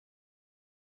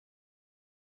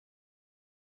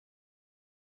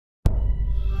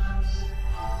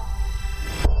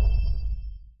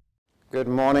Good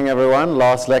morning, everyone.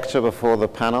 Last lecture before the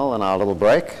panel and our little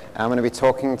break. I'm going to be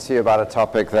talking to you about a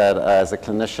topic that, as a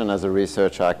clinician, as a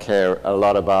researcher, I care a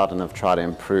lot about and have tried to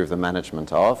improve the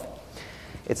management of.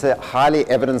 It's a highly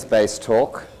evidence-based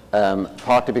talk,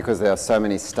 partly because there are so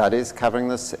many studies covering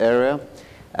this area.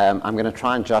 I'm going to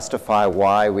try and justify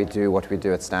why we do what we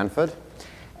do at Stanford.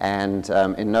 And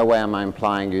in no way am I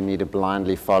implying you need to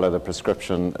blindly follow the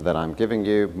prescription that I'm giving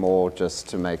you, more just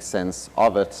to make sense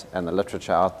of it and the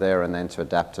literature out there and then to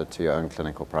adapt it to your own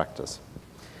clinical practice.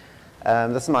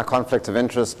 This is my conflict of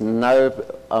interest. No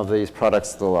of these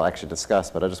products will actually discuss,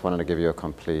 but I just wanted to give you a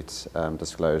complete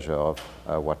disclosure of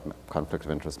what conflict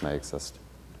of interest may exist.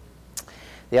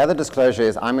 The other disclosure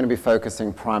is I'm going to be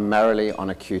focusing primarily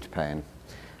on acute pain.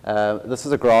 This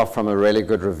is a graph from a really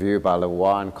good review by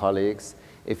Leroy and colleagues.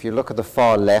 If you look at the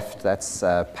far left, that's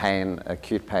pain,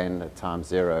 acute pain at time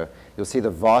 0. You'll see the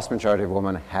vast majority of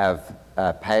women have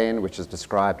pain, which is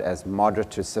described as moderate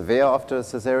to severe after a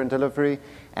cesarean delivery,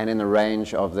 and in the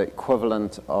range of the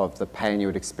equivalent of the pain you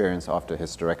would experience after a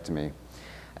hysterectomy.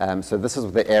 So this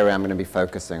is the area I'm going to be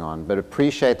focusing on. But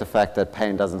appreciate the fact that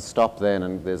pain doesn't stop there,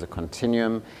 and there's a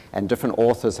continuum, and different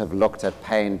authors have looked at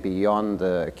pain beyond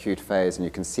the acute phase, and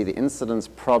you can see the incidence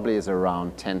probably is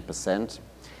around 10%.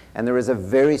 And there is a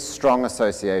very strong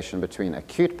association between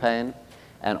acute pain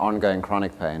and ongoing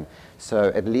chronic pain. So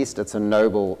at least it's a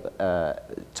noble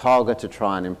target to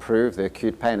try and improve the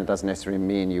acute pain. It doesn't necessarily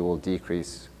mean you will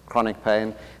decrease chronic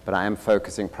pain, but I am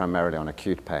focusing primarily on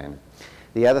acute pain.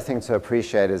 The other thing to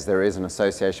appreciate is there is an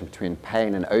association between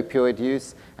pain and opioid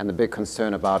use, and the big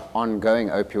concern about ongoing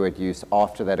opioid use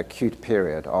after that acute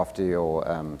period, after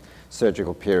your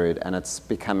surgical period, and it's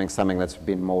becoming something that's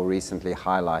been more recently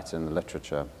highlighted in the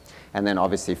literature. And then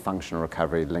obviously functional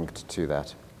recovery linked to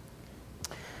that.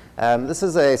 This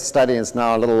is a study, it's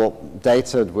now a little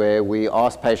dated, where we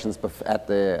asked patients at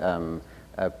the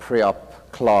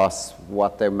pre-op class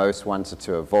what they most wanted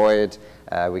to avoid.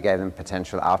 We gave them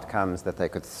potential outcomes that they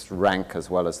could rank as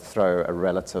well as throw a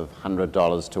relative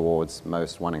 $100 towards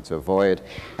most wanting to avoid.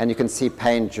 And you can see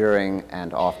pain during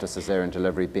and after cesarean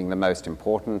delivery being the most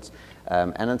important.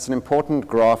 And it's an important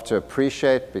graph to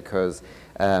appreciate because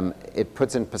it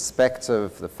puts in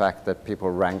perspective the fact that people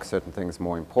rank certain things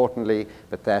more importantly,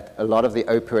 but that a lot of the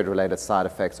opioid-related side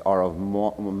effects are of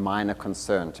more minor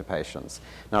concern to patients.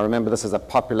 Now remember, this is a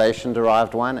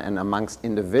population-derived one, and amongst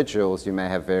individuals you may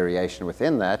have variation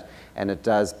within that, and it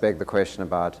does beg the question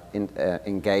about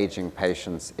engaging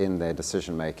patients in their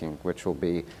decision-making, which will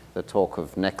be the talk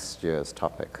of next year's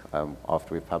topic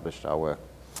after we've published our work.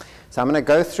 So I'm going to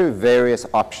go through various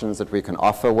options that we can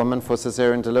offer women for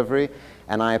cesarean delivery.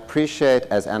 And I appreciate,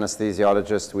 as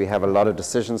anesthesiologists, we have a lot of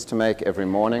decisions to make every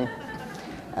morning.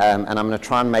 And I'm going to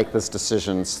try and make this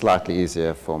decision slightly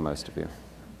easier for most of you.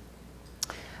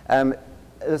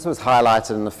 This was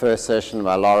highlighted in the first session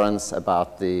by Lawrence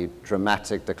about the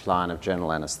dramatic decline of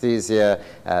general anesthesia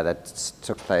that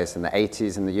took place in the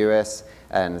 80s in the US.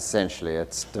 And essentially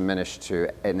it's diminished to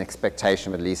an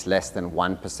expectation of at least less than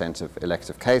 1% of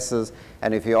elective cases.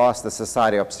 And if you ask the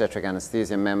Society of Obstetric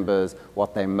Anesthesia members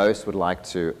what they most would like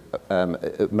to,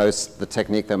 the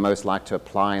technique they most like to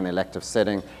apply in the elective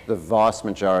setting, the vast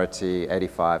majority,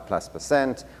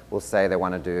 85+%, will say they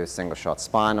want to do a single shot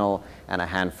spinal, and a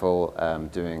handful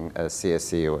doing a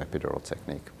CSE or epidural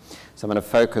technique. So I'm going to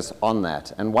focus on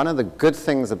that. And one of the good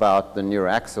things about the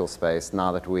neuroaxial space,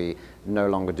 now that we no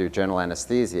longer do general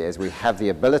anesthesia, is we have the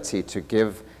ability to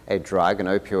give a drug, an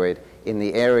opioid, in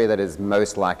the area that is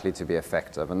most likely to be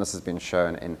effective. And this has been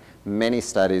shown in many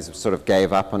studies. Sort of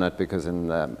gave up on it because in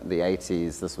the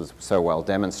 80s this was so well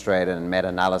demonstrated, and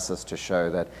meta-analysis to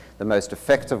show that the most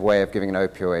effective way of giving an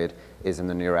opioid is in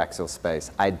the neuroaxial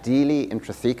space. Ideally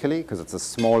intrathecally, because it's the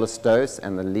smallest dose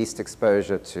and the least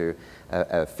exposure to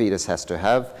a fetus has to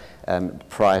have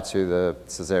prior to the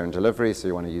cesarean delivery, so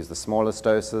you want to use the smallest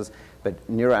doses. But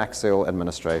neuroaxial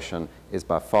administration is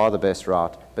by far the best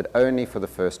route, but only for the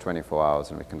first 24 hours,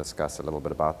 and we can discuss a little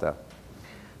bit about that.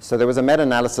 So there was a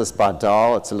meta-analysis by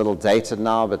Dahl. It's a little dated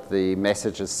now, but the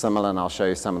message is similar, and I'll show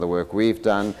you some of the work we've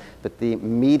done. But the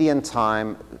median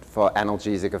time for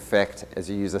analgesic effect, as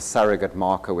you use a surrogate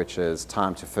marker, which is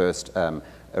time to first a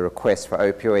request for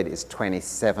opioid, is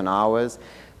 27 hours.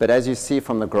 But as you see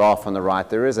from the graph on the right,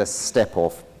 there is a step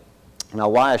off Now,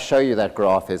 why I show you that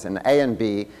graph is in A and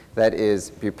B, that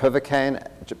is bupivacaine,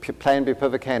 plain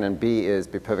bupivacaine, and B is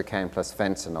bupivacaine plus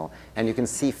fentanyl. And you can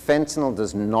see fentanyl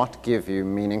does not give you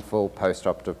meaningful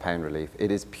postoperative pain relief. It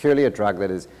is purely a drug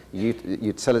that is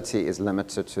utility is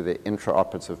limited to the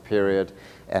intraoperative period,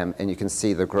 and you can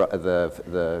see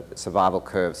the survival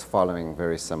curves following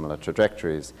very similar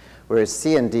trajectories. Whereas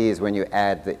C and D is when you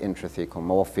add the intrathecal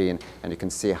morphine, and you can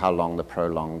see how long the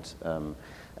prolonged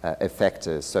effect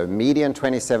is. So median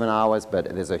 27 hours, but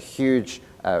there's a huge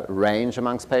range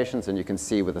amongst patients, and you can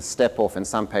see with a step off in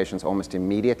some patients almost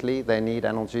immediately they need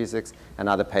analgesics, and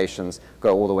other patients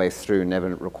go all the way through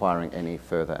never requiring any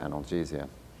further analgesia.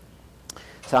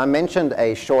 So I mentioned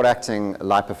a short-acting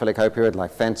lipophilic opioid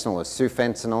like fentanyl or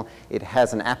sufentanil. It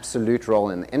has an absolute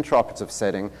role in the intraoperative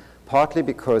setting, partly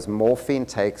because morphine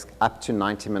takes up to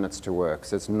 90 minutes to work,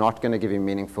 so it's not going to give you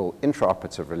meaningful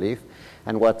intraoperative relief.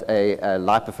 And what a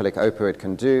lipophilic opioid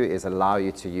can do is allow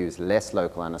you to use less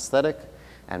local anesthetic,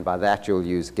 and by that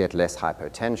you'll get less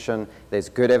hypotension. There's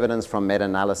good evidence from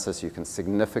meta-analysis you can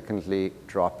significantly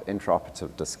drop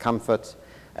intraoperative discomfort,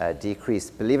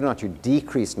 believe it or not, you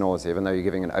decrease nausea even though you're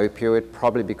giving an opioid,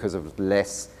 probably because of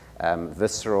less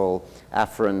visceral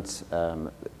afferent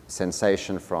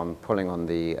sensation from pulling on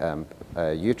the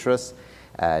uterus.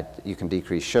 You can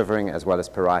decrease shivering as well as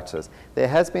pruritus. There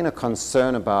has been a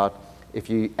concern about if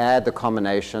you add the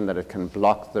combination that it can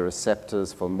block the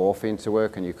receptors for morphine to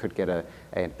work, and you could get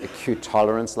an acute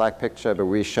tolerance-like picture, but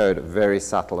we showed very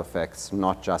subtle effects,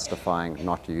 not justifying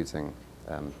not using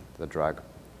the drug.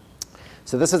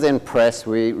 So this is in press.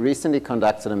 We recently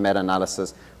conducted a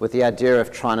meta-analysis with the idea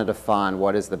of trying to define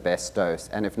what is the best dose,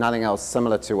 and if nothing else,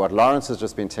 similar to what Lawrence has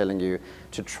just been telling you,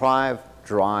 to try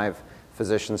drive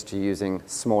physicians to using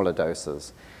smaller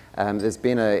doses. There's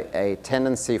been a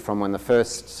tendency from when the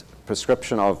first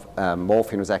prescription of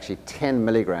morphine was actually 10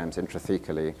 milligrams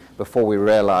intrathecally before we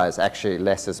realized actually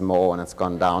less is more, and it's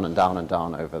gone down and down and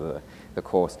down over the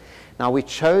course. Now, we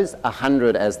chose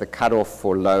 100 as the cutoff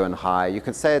for low and high. You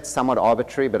could say it's somewhat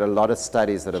arbitrary, but a lot of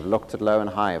studies that have looked at low and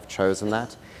high have chosen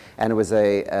that, and it was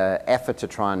an effort to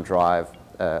try and drive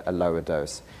a lower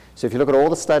dose. So if you look at all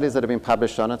the studies that have been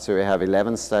published on it, so we have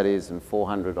 11 studies and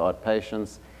 400 odd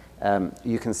patients,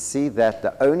 you can see that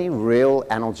the only real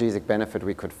analgesic benefit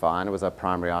we could find, was our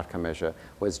primary outcome measure,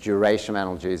 was duration of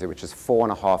analgesia, which is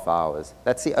 4.5 hours.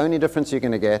 That's the only difference you're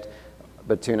going to get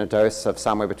between a dose of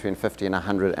somewhere between 50 and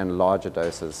 100 and larger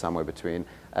doses, somewhere between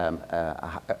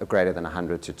greater than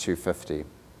 100 to 250.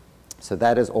 So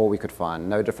that is all we could find.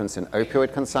 No difference in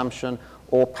opioid consumption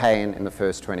or pain in the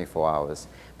first 24 hours.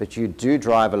 But you do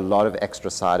drive a lot of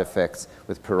extra side effects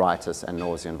with pruritus and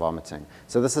nausea and vomiting.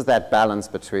 So this is that balance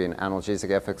between analgesic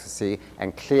efficacy,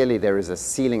 and clearly there is a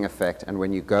ceiling effect, and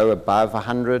when you go above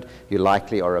 100, you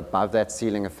likely are above that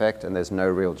ceiling effect, and there's no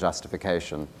real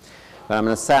justification. But I'm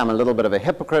going to say I'm a little bit of a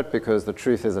hypocrite, because the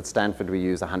truth is at Stanford we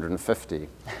use 150.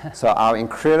 So our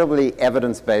incredibly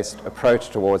evidence-based approach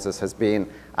towards this has been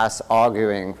us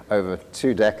arguing over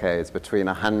 2 decades between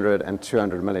 100 and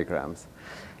 200 milligrams.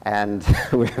 And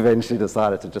we eventually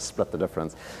decided to just split the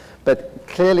difference. But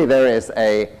clearly there is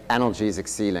an analgesic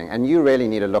ceiling, and you really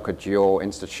need to look at your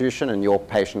institution and your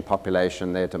patient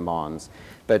population, their demands.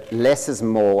 But less is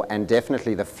more, and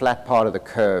definitely the flat part of the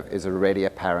curve is already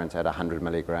apparent at 100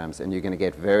 milligrams, and you're going to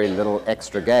get very little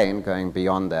extra gain going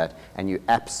beyond that, and you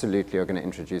absolutely are going to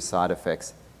introduce side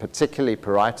effects, particularly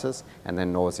pruritus and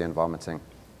then nausea and vomiting.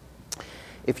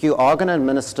 If you are going to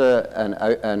administer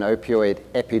an opioid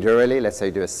epidurally, let's say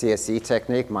you do a CSE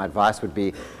technique, my advice would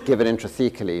be give it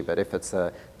intrathecally. But if it's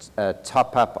a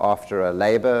top-up after a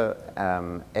labor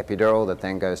epidural that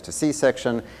then goes to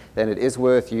C-section, then it is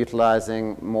worth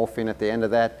utilizing morphine at the end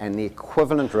of that. And the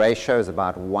equivalent ratio is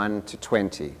about 1 to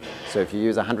 20. So if you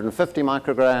use 150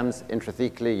 micrograms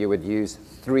intrathecally, you would use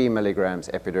 3 milligrams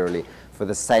epidurally for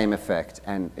the same effect.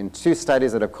 And in 2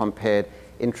 studies that have compared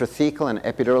intrathecal and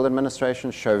epidural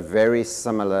administration show very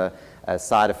similar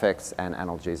side effects and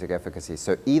analgesic efficacy.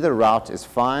 So either route is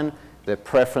fine. The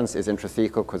preference is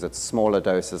intrathecal because it's smaller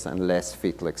doses and less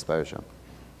fetal exposure.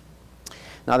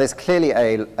 Now, there's clearly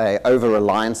a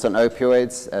over-reliance on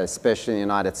opioids, especially in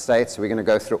the United States. So we're going to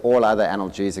go through all other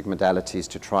analgesic modalities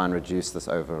to try and reduce this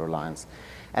over-reliance.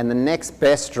 And the next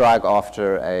best drug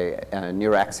after a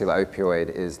neuroaxial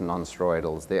opioid is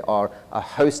nonsteroidals. There are a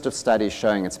host of studies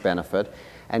showing its benefit.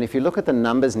 And if you look at the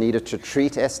numbers needed to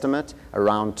treat estimate,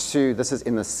 around 2, this is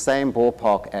in the same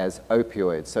ballpark as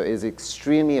opioids. So it is an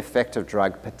extremely effective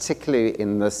drug, particularly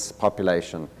in this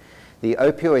population. The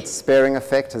opioid sparing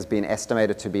effect has been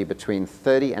estimated to be between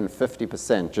 30 and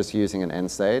 50% just using an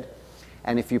NSAID.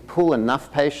 And if you pull enough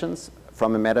patients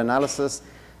from a meta-analysis,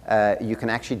 you can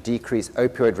actually decrease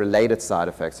opioid-related side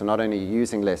effects. So not only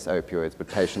using less opioids, but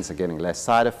patients are getting less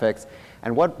side effects.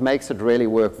 And what makes it really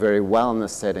work very well in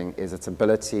this setting is its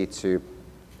ability to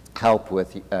help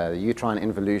with uterine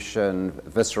involution,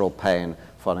 visceral pain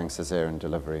following cesarean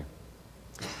delivery.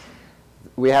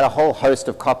 We had a whole host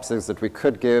of copsics that we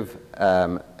could give.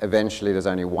 Eventually, there's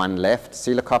only one left,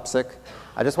 celecoxib.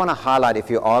 I just want to highlight, if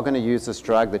you are going to use this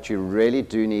drug, that you really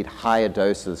do need higher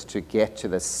doses to get to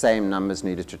the same numbers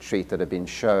needed to treat that have been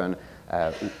shown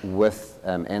with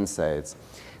NSAIDs.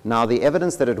 Now, the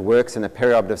evidence that it works in a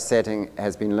perioperative setting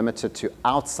has been limited to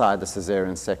outside the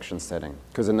cesarean section setting,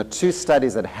 because in the 2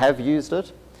 studies that have used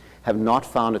it, have not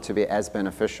found it to be as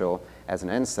beneficial as an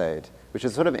NSAID, which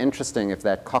is sort of interesting if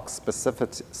that COX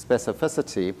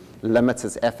specificity limits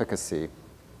its efficacy.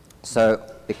 So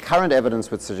the current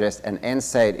evidence would suggest an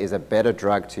NSAID is a better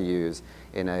drug to use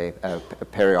in a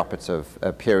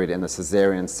perioperative period in the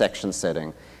cesarean section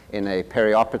setting. In a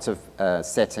perioperative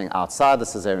setting outside the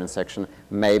cesarean section,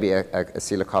 maybe a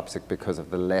celecoxib because of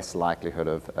the less likelihood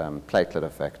of platelet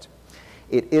effect.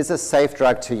 It is a safe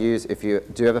drug to use if you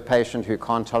do have a patient who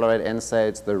can't tolerate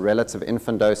NSAIDs. The relative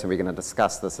infant dose, and we're going to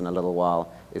discuss this in a little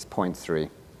while, is 0.3.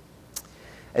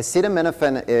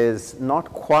 Acetaminophen is not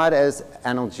quite as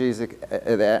analgesic,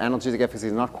 the analgesic efficacy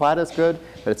is not quite as good,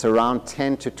 but it's around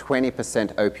 10 to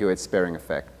 20% opioid sparing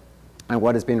effect. And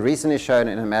what has been recently shown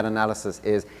in a meta-analysis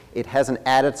is it has an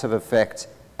additive effect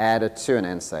added to an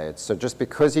NSAID. So just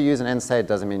because you use an NSAID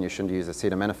doesn't mean you shouldn't use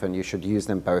acetaminophen. You should use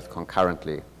them both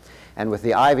concurrently. And with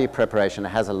the IV preparation, it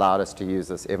has allowed us to use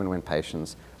this even when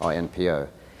patients are NPO.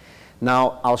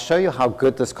 Now, I'll show you how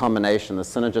good this combination, the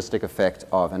synergistic effect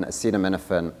of an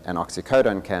acetaminophen and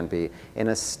oxycodone can be in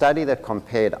a study that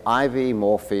compared IV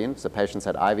morphine, so patients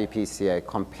had IV PCA,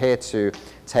 compared to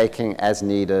taking as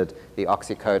needed the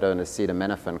oxycodone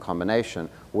acetaminophen combination,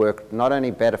 worked not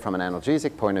only better from an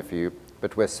analgesic point of view,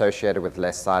 but were associated with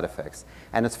less side effects.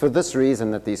 And it's for this reason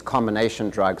that these combination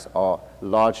drugs are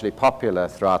largely popular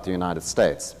throughout the United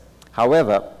States.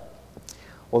 However,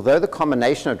 although the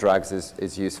combination of drugs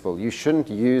is useful, you shouldn't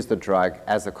use the drug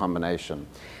as a combination.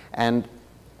 And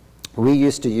we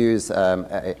used to use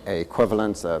a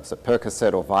equivalent of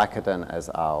Percocet or Vicodin as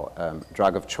our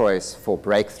drug of choice for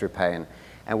breakthrough pain.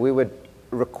 And we would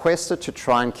request it to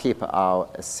try and keep our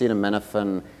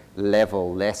acetaminophen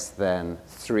level less than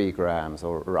 3 grams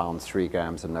or around 3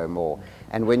 grams and no more.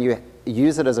 And when you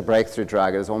use it as a breakthrough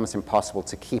drug, it is almost impossible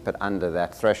to keep it under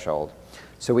that threshold.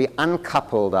 So we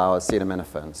uncoupled our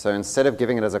acetaminophen. So instead of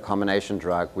giving it as a combination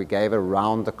drug, we gave a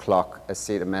round-the-clock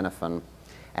acetaminophen,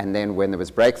 and then when there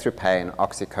was breakthrough pain,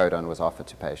 oxycodone was offered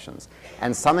to patients.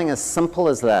 And something as simple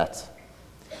as that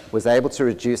was able to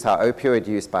reduce our opioid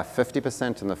use by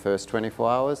 50% in the first 24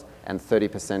 hours and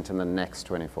 30% in the next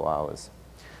 24 hours.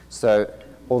 So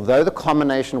although the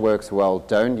combination works well,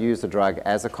 don't use the drug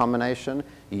as a combination.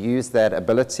 Use that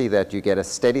ability that you get a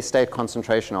steady state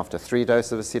concentration after 3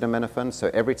 doses of acetaminophen.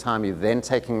 So every time you're then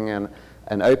taking an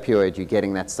opioid, you're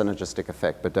getting that synergistic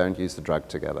effect, but don't use the drug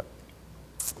together.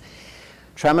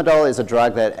 Tramadol is a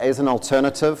drug that is an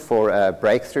alternative for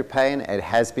breakthrough pain. It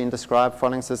has been described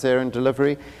following cesarean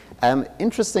delivery.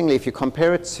 Interestingly, if you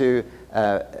compare it to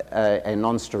a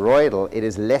non-steroidal, it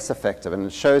is less effective, and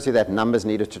it shows you that numbers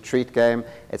needed to treat game.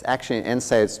 It's actually,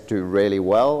 NSAIDs do really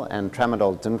well, and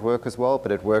tramadol didn't work as well,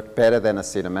 but it worked better than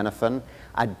acetaminophen.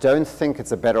 I don't think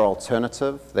it's a better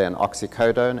alternative than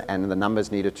oxycodone, and the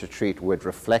numbers needed to treat would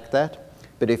reflect that.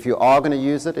 But if you are going to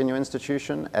use it in your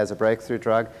institution as a breakthrough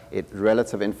drug, its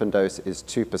relative infant dose is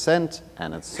 2%,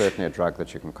 and it's certainly a drug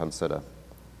that you can consider.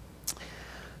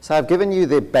 So I've given you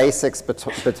the basics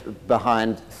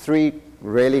behind 3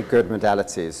 really good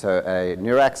modalities. So a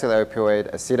neuraxial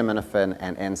opioid, acetaminophen,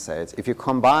 and NSAIDs. If you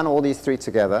combine all these 3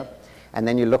 together, and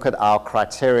then you look at our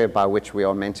criteria by which we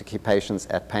are meant to keep patients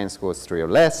at pain scores 3 or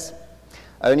less,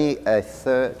 only a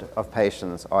third of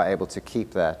patients are able to keep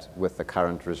that with the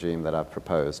current regime that I've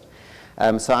proposed.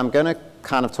 So I'm going to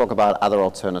kind of talk about other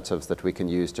alternatives that we can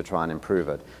use to try and improve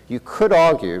it. You could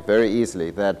argue very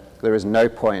easily that there is no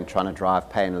point trying to drive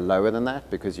pain lower than that,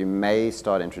 because you may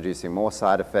start introducing more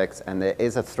side effects, and there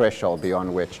is a threshold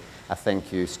beyond which I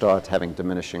think you start having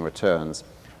diminishing returns.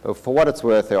 But for what it's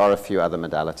worth, there are a few other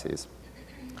modalities.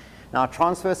 Now,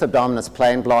 transverse abdominis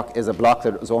plane block is a block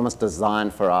that was almost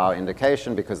designed for our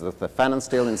indication because of the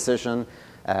phalansteal incision,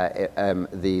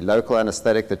 the local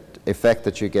anesthetic effect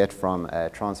that you get from a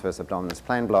transverse abdominis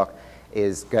plane block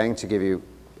is going to give you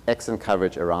excellent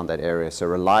coverage around that area. So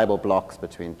reliable blocks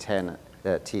between T10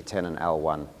 and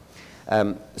L1.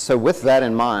 So with that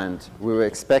in mind, we were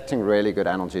expecting really good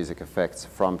analgesic effects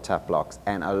from TAP blocks,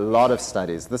 and a lot of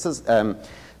studies. This is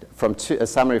a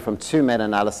summary from 2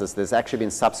 meta-analyses. There's actually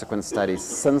been subsequent studies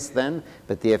since then,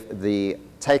 but the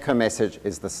take-home message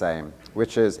is the same,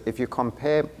 which is if you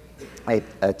compare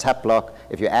a tap block,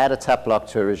 if you add a tap block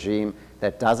to a regime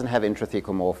that doesn't have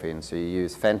intrathecal morphine, so you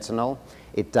use fentanyl,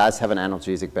 it does have an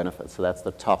analgesic benefit. So that's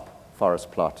the top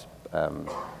forest plot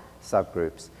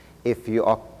subgroups. If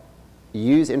you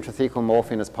use intrathecal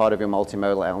morphine as part of your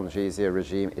multimodal analgesia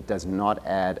regime, it does not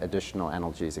add additional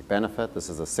analgesic benefit. This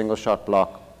is a single shot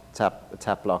block,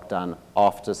 tap block done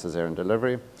after cesarean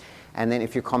delivery. And then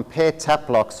if you compare tap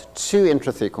blocks to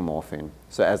intrathecal morphine,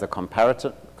 so as a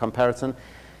comparison,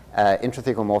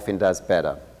 intrathecal morphine does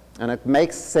better. And it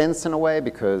makes sense in a way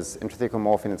because intrathecal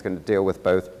morphine is going to deal with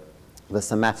both the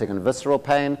somatic and visceral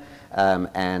pain,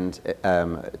 and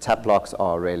tap blocks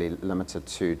are really limited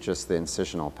to just the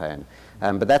incisional pain.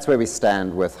 But that's where we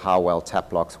stand with how well tap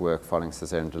blocks work following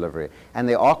cesarean delivery. And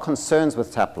there are concerns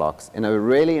with tap blocks. In a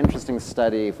really interesting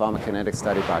study, pharmacokinetic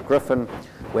study by Griffin,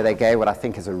 where they gave what I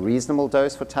think is a reasonable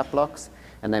dose for tap blocks,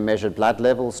 and they measured blood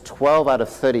levels, 12 out of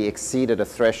 30 exceeded a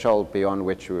threshold beyond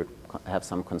which you would have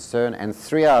some concern, and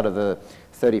 3 out of the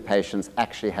 30 patients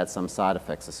actually had some side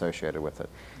effects associated with it.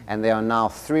 And there are now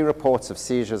 3 reports of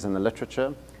seizures in the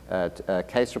literature, a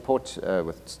case report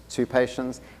with 2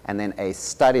 patients, and then a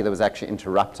study that was actually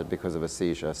interrupted because of a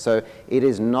seizure. So it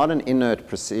is not an inert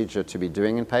procedure to be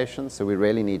doing in patients, so we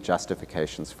really need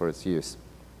justifications for its use.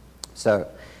 So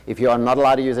if you are not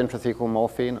allowed to use intrathecal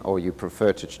morphine or you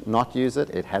prefer to not use it,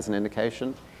 it has an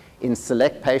indication. In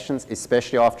select patients,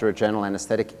 especially after a general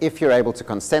anesthetic, if you're able to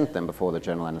consent them before the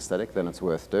general anesthetic, then it's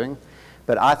worth doing.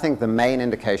 But I think the main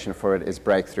indication for it is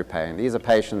breakthrough pain. These are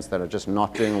patients that are just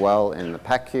not doing well in the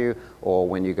PACU or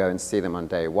when you go and see them on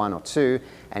day 1 or 2,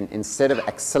 and instead of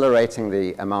accelerating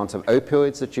the amount of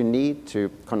opioids that you need to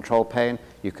control pain,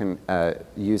 you can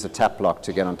use a tap block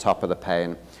to get on top of the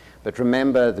pain. But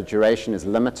remember, the duration is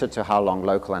limited to how long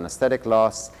local anesthetic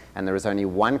lasts, and there is only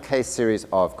 1 case series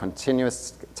of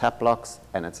continuous tap blocks,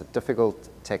 and it's a difficult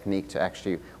technique to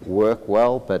actually work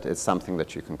well, but it's something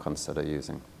that you can consider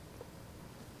using.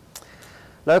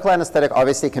 Local anesthetic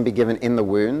obviously can be given in the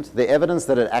wound. The evidence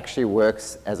that it actually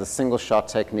works as a single shot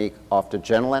technique after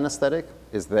general anesthetic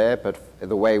is there, but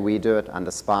the way we do it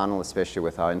under spinal, especially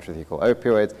with our intrathecal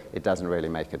opioids, it doesn't really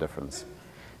make a difference.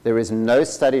 There is no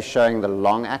study showing the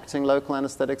long-acting local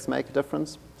anesthetics make a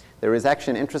difference. There is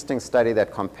actually an interesting study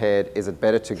that compared, is it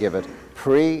better to give it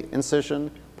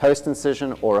pre-incision,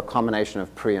 post-incision, or a combination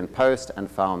of pre and post, and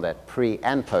found that pre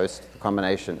and post, the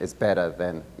combination is better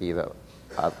than either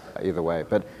way.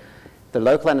 But the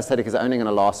local anesthetic is only going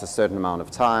to last a certain amount of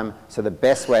time, so the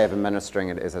best way of administering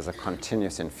it is as a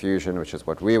continuous infusion, which is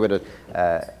what we would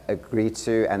agree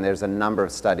to, and there's a number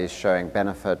of studies showing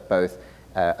benefit, both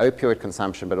opioid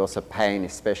consumption, but also pain,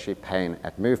 especially pain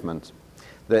at movement.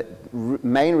 The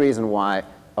main reason why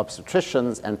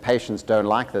obstetricians and patients don't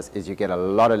like this is you get a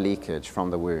lot of leakage from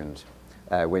the wound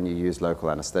when you use local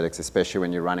anesthetics, especially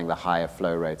when you're running the higher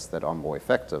flow rates that are more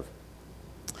effective.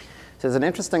 So there's an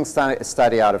interesting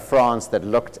study out of France that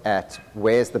looked at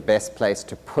where's the best place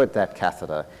to put that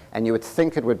catheter. And you would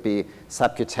think it would be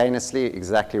subcutaneously,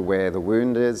 exactly where the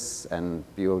wound is, and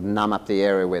you'll numb up the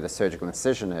area where the surgical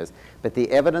incision is. But the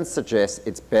evidence suggests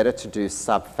it's better to do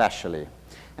subfascially.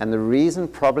 And the reason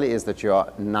probably is that you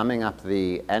are numbing up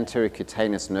the anterior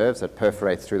cutaneous nerves that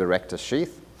perforate through the rectus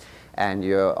sheath, and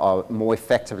you are more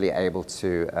effectively able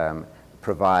to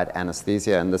provide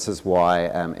anesthesia, and this is why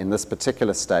in this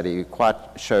particular study you quite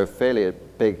show fairly a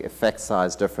big effect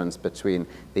size difference between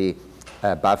the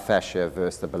above fascia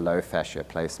versus the below fascia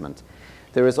placement.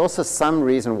 There is also some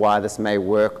reason why this may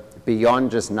work beyond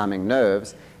just numbing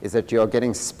nerves, is that you're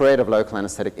getting spread of local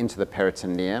anesthetic into the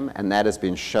peritoneum, and that has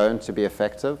been shown to be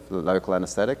effective, the local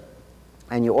anesthetic,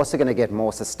 and you're also going to get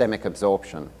more systemic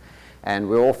absorption. And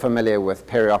we're all familiar with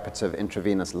perioperative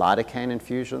intravenous lidocaine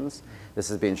infusions. This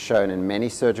has been shown in many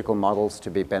surgical models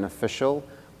to be beneficial,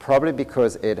 probably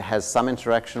because it has some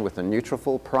interaction with the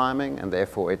neutrophil priming, and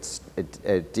therefore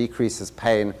it decreases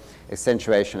pain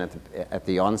accentuation at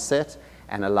the onset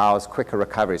and allows quicker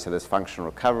recovery. So there's functional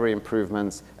recovery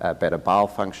improvements, better bowel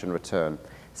function return.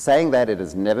 Saying that, it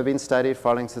has never been studied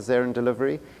following cesarean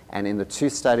delivery, and in the 2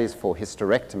 studies for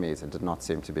hysterectomies, it did not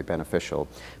seem to be beneficial.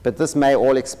 But this may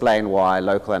all explain why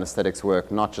local anesthetics work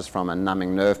not just from a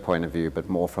numbing nerve point of view, but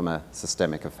more from a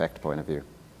systemic effect point of view.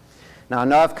 Now, I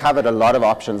know I've covered a lot of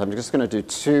options. I'm just going to do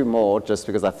 2 more just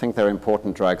because I think they're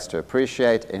important drugs to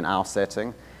appreciate in our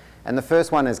setting. And the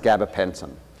first one is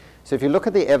gabapentin. So if you look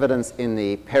at the evidence in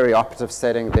the perioperative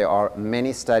setting, there are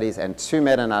many studies and 2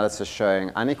 meta-analyses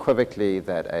showing unequivocally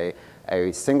that a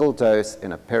a single dose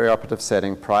in a perioperative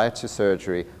setting prior to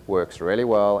surgery works really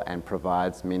well and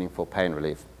provides meaningful pain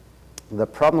relief. The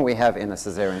problem we have in a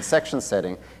cesarean section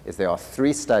setting is there are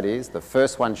 3 studies. The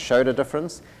first one showed a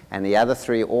difference, and the other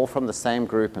 3, all from the same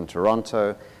group in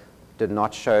Toronto, did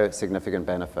not show significant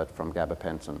benefit from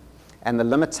gabapentin. And the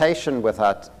limitation with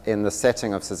that in the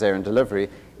setting of cesarean delivery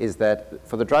is that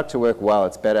for the drug to work well,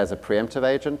 it's better as a preemptive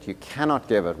agent. You cannot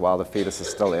give it while the fetus is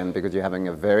still in because you're having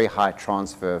a very high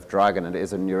transfer of drug, and it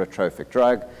is a neurotrophic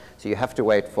drug. So you have to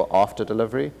wait for after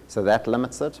delivery, so that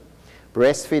limits it.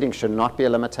 Breastfeeding should not be a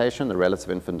limitation. The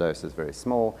relative infant dose is very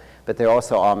small, but there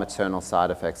also are maternal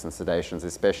side effects and sedations,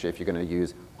 especially if you're going to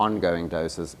use ongoing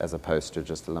doses as opposed to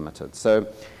just limited. So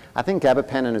I think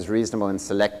gabapentin is reasonable in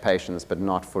select patients, but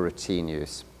not for routine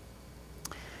use.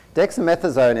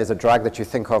 Dexamethasone is a drug that you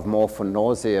think of more for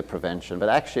nausea prevention, but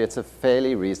actually it's a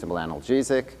fairly reasonable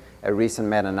analgesic. A recent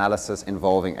meta-analysis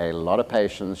involving a lot of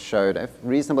patients showed a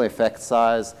reasonable effect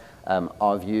size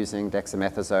of using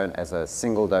dexamethasone as a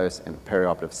single dose in a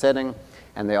perioperative setting.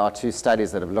 And there are 2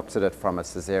 studies that have looked at it from a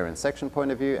cesarean section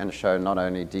point of view and show not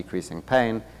only decreasing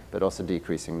pain, but also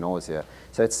decreasing nausea.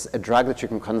 So it's a drug that you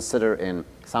can consider in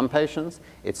some patients.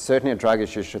 It's certainly a drug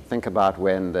that you should think about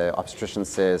when the obstetrician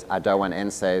says, I don't want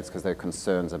NSAIDs because there are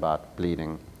concerns about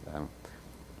bleeding.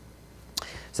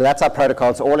 So that's our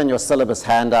protocol. It's all in your syllabus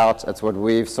handout. It's what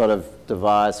we've sort of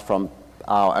devised from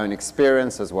our own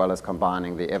experience as well as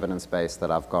combining the evidence base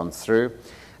that I've gone through.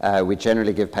 We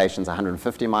generally give patients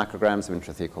 150 micrograms of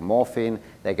intrathecal morphine.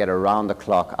 They get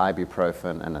around-the-clock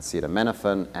ibuprofen and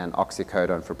acetaminophen and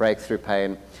oxycodone for breakthrough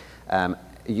pain.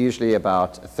 Usually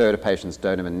about a third of patients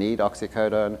don't even need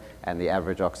oxycodone, and the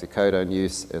average oxycodone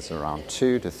use is around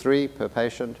 2 to 3 per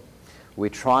patient. We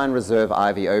try and reserve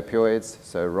IV opioids,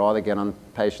 so rather get on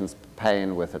patients'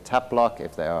 pain with a tap block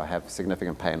if they have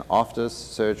significant pain after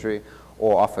surgery,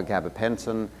 or offer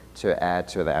gabapentin to add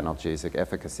to the analgesic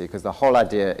efficacy, because the whole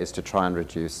idea is to try and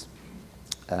reduce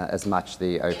as much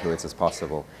the opioids as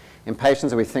possible. In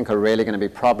patients that we think are really going to be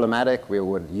problematic, we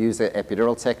would use the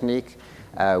epidural technique,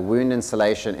 wound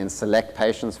insulation in select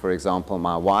patients, for example,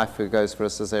 my wife who goes for a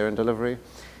cesarean delivery,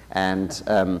 and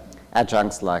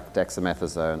adjuncts like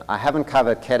dexamethasone. I haven't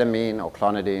covered ketamine or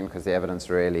clonidine because the evidence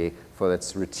really for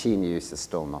its routine use is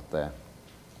still not there.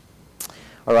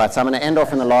 All right, so I'm going to end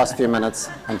off in the last few minutes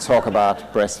and talk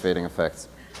about breastfeeding effects.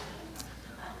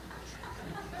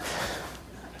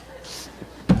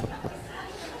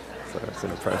 So that's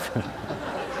inappropriate.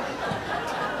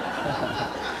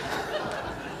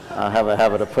 I have a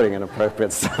habit of putting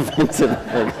inappropriate stuff into the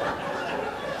thing.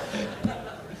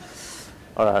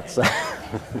 All right, so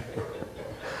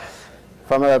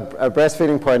from a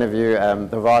breastfeeding point of view,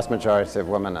 the vast majority of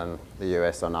women in the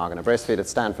US are now going to breastfeed. At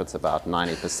Stanford, it's about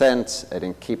 90%.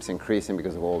 It keeps increasing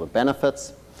because of all the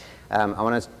benefits. I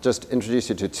want to just introduce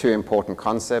you to 2 important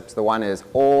concepts. The one is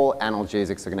all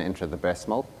analgesics are going to enter the breast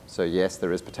milk. So yes,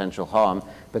 there is potential harm,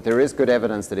 but there is good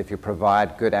evidence that if you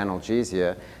provide good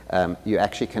analgesia, you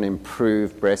actually can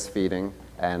improve breastfeeding.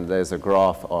 And there's a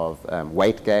graph of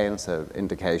weight gain, so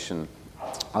indication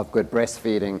of good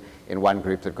breastfeeding in one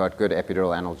group that got good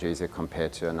epidural analgesia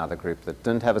compared to another group that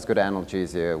didn't have as good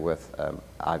analgesia with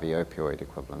IV opioid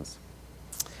equivalents.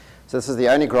 So this is the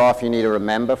only graph you need to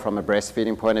remember from a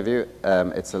breastfeeding point of view.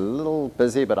 It's a little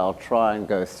busy, but I'll try and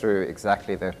go through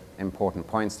exactly the important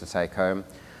points to take home,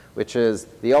 which is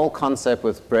the old concept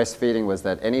with breastfeeding was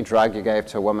that any drug you gave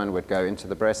to a woman would go into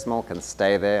the breast milk and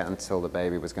stay there until the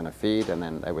baby was going to feed, and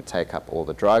then they would take up all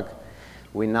the drug.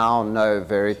 We now know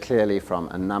very clearly from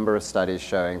a number of studies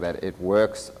showing that it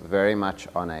works very much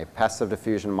on a passive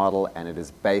diffusion model, and it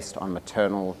is based on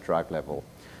maternal drug level.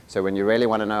 So when you really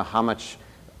want to know how much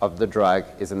of the drug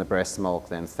is in the breast milk,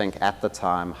 then think at the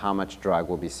time how much drug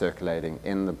will be circulating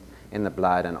in the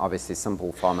blood, and obviously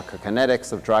simple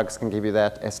pharmacokinetics of drugs can give you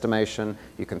that estimation.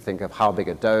 You can think of how big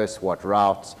a dose, what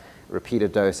route,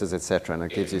 repeated doses, etc., and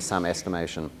it gives you some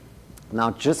estimation.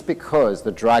 Now, just because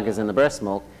the drug is in the breast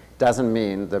milk doesn't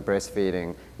mean the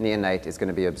breastfeeding neonate is going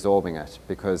to be absorbing it,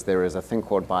 because there is a thing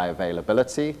called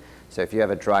bioavailability. So if you have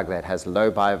a drug that has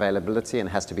low bioavailability and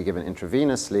has to be given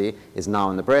intravenously, is now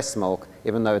in the breast milk,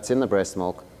 even though it's in the breast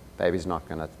milk, baby's not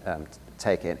going to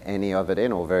take any of it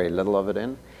in or very little of it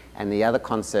in. And the other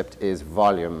concept is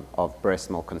volume of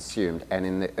breast milk consumed. And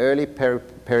in the early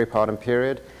peripartum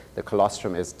period, the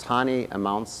colostrum is tiny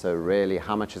amounts, so really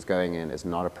how much is going in is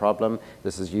not a problem.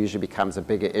 This usually becomes a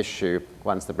bigger issue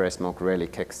once the breast milk really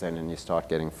kicks in and you start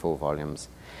getting full volumes.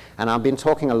 And I've been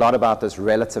talking a lot about this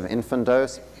relative infant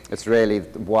dose. It's really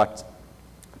what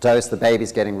dose the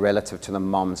baby's getting relative to the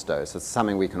mom's dose. It's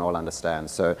something we can all understand.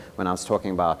 So when I was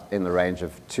talking about in the range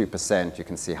of 2%, you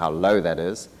can see how low that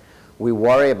is. We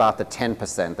worry about the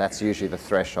 10%, that's usually the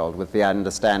threshold, with the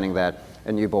understanding that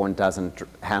a newborn doesn't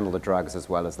handle the drugs as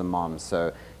well as the mom.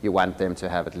 So you want them to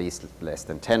have at least less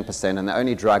than 10%, and the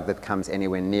only drug that comes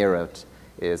anywhere near it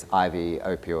is IV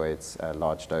opioids,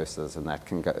 large doses, and that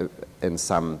can go in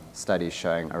some studies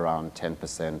showing around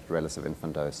 10% relative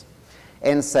infant dose.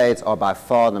 NSAIDs are by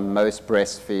far the most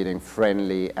breastfeeding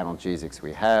friendly analgesics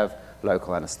we have.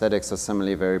 Local anesthetics are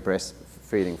similarly very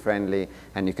breastfeeding friendly,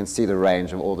 and you can see the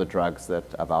range of all the drugs that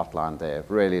I've outlined there,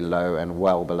 really low and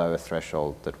well below a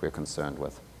threshold that we're concerned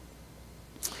with.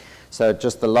 So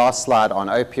just the last slide on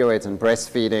opioids and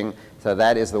breastfeeding. So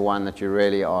that is the one that you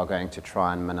really are going to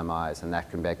try and minimize, and that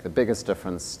can make the biggest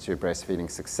difference to breastfeeding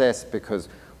success, because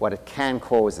what it can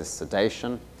cause is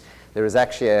sedation. There is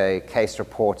actually a case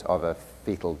report of a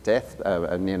fetal death,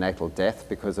 a neonatal death,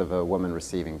 because of a woman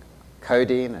receiving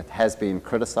codeine. It has been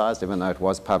criticized, even though it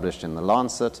was published in The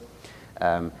Lancet.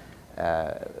 But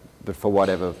for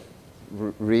whatever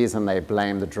reason, they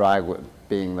blame the drug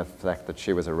being the fact that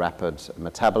she was a rapid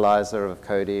metabolizer of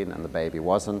codeine and the baby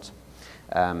wasn't.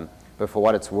 But for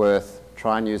what it's worth,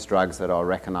 try and use drugs that are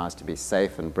recognized to be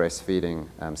safe in breastfeeding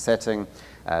setting.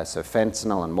 So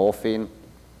fentanyl and morphine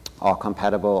are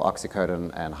compatible.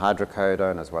 Oxycodone and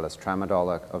hydrocodone, as well as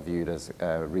tramadol, are viewed as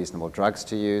reasonable drugs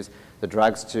to use. The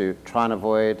drugs to try and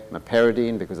avoid,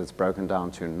 meperidine, because it's broken down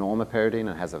to normeperidine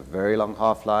and has a very long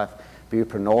half-life.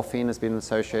 Buprenorphine has been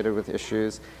associated with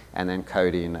issues, and then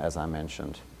codeine, as I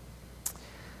mentioned.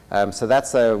 So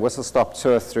that's a whistle-stop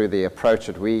tour through the approach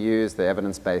that we use, the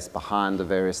evidence base behind the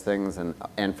various things, and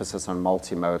emphasis on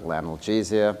multimodal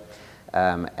analgesia.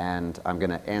 And I'm going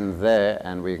to end there,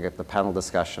 and we can get the panel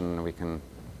discussion, and we can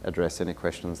address any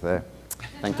questions there.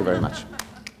 Thank you very much.